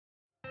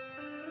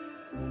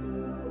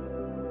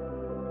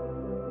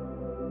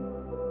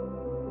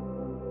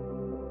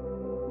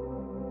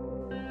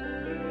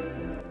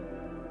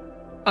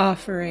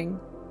Offering.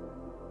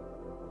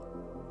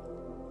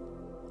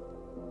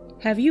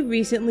 Have you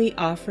recently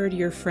offered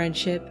your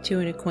friendship to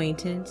an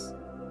acquaintance?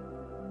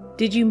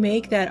 Did you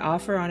make that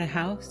offer on a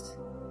house?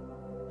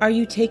 Are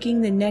you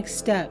taking the next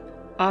step,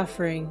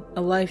 offering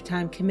a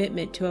lifetime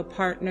commitment to a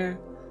partner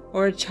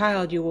or a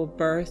child you will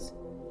birth,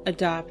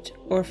 adopt,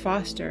 or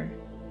foster?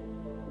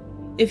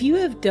 If you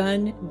have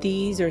done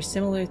these or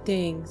similar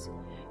things,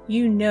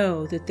 you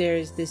know that there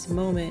is this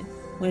moment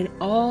when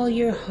all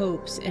your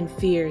hopes and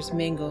fears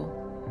mingle.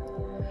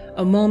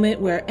 A moment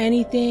where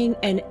anything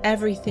and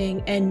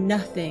everything and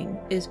nothing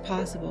is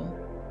possible.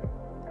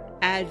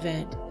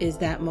 Advent is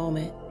that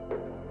moment.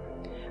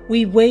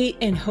 We wait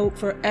and hope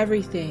for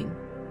everything,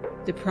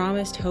 the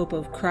promised hope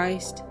of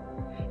Christ,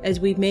 as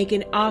we make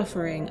an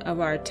offering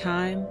of our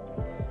time,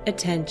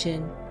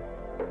 attention,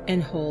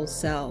 and whole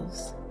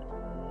selves.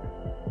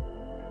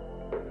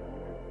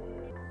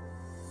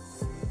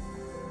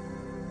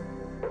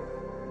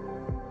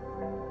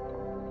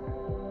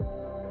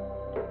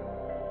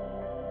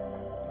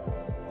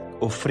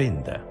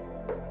 Ofrenda.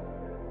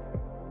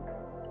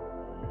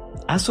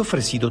 ¿Has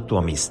ofrecido tu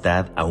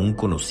amistad a un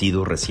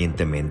conocido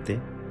recientemente?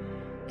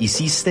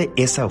 ¿Hiciste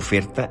esa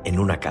oferta en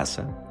una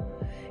casa?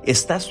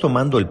 ¿Estás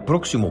tomando el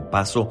próximo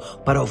paso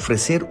para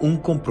ofrecer un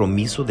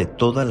compromiso de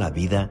toda la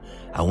vida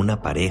a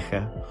una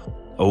pareja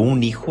o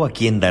un hijo a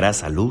quien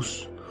darás a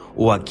luz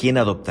o a quien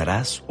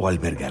adoptarás o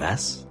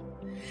albergarás?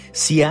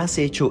 Si has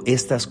hecho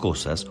estas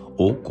cosas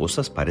o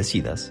cosas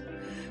parecidas,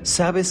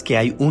 sabes que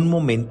hay un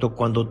momento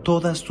cuando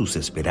todas tus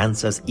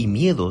esperanzas y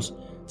miedos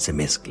se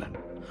mezclan.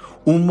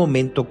 Un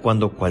momento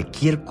cuando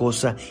cualquier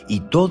cosa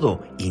y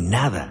todo y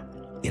nada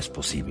es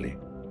posible.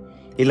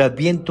 El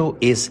Adviento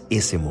es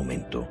ese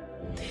momento.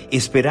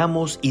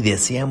 Esperamos y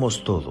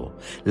deseamos todo,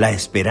 la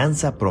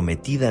esperanza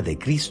prometida de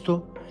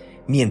Cristo,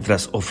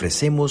 mientras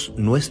ofrecemos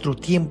nuestro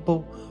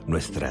tiempo,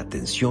 nuestra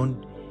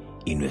atención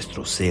y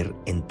nuestro ser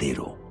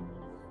entero.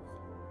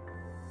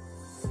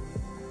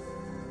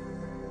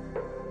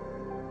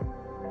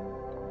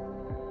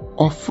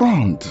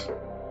 Offrande.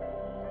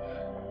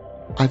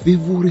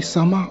 Avez-vous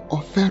récemment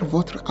offert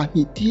votre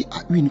amitié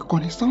à une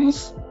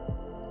connaissance?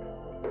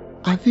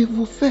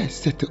 Avez-vous fait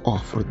cette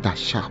offre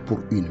d'achat pour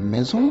une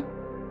maison?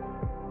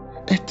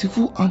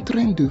 Êtes-vous en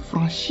train de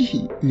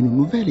franchir une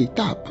nouvelle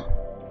étape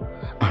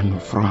en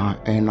offrant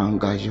un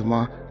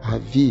engagement à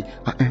vie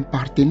à un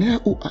partenaire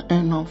ou à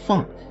un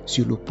enfant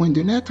sur le point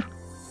de naître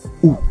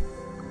ou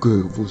que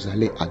vous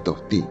allez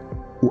adopter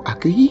ou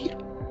accueillir?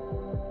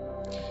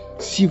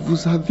 Si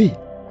vous avez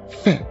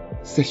fait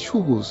ces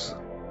choses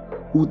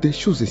ou des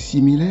choses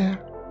similaires,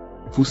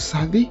 vous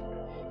savez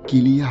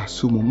qu'il y a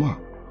ce moment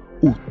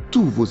où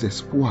tous vos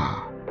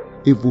espoirs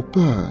et vos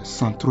peurs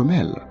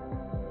s'entremêlent.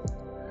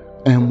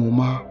 Un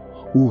moment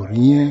où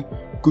rien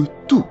que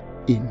tout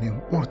et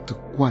n'importe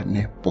quoi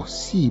n'est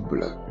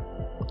possible.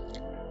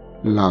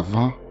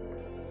 L'avant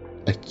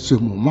est ce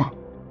moment.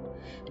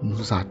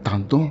 Nous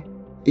attendons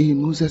et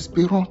nous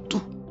espérons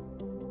tout.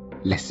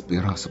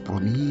 L'espérance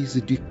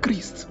promise du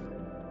Christ.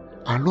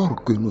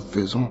 Alors que nous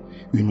faisons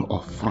une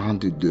offrande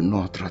de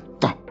notre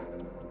temps,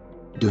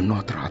 de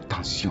notre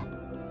attention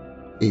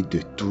et de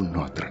tout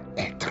notre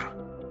être.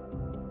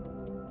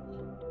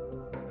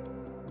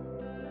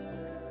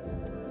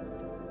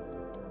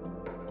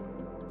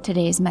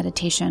 Today's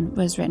meditation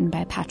was written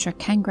by Patrick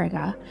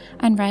Kangrega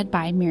and read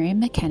by Miriam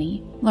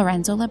McKinney,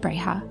 Lorenzo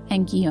Labreja,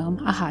 and Guillaume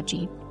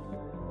Ahaji.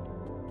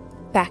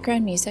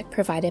 Background music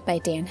provided by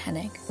Dan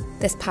Hennig.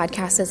 This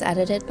podcast is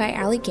edited by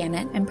Ali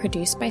Gannett and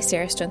produced by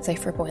Sarah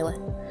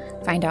Stonecipher-Boylan.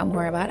 Find out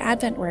more about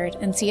Advent Word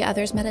and see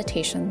others'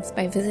 meditations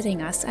by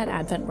visiting us at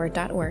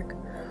adventword.org.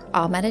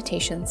 All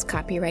meditations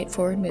copyright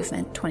Forward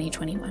Movement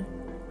 2021.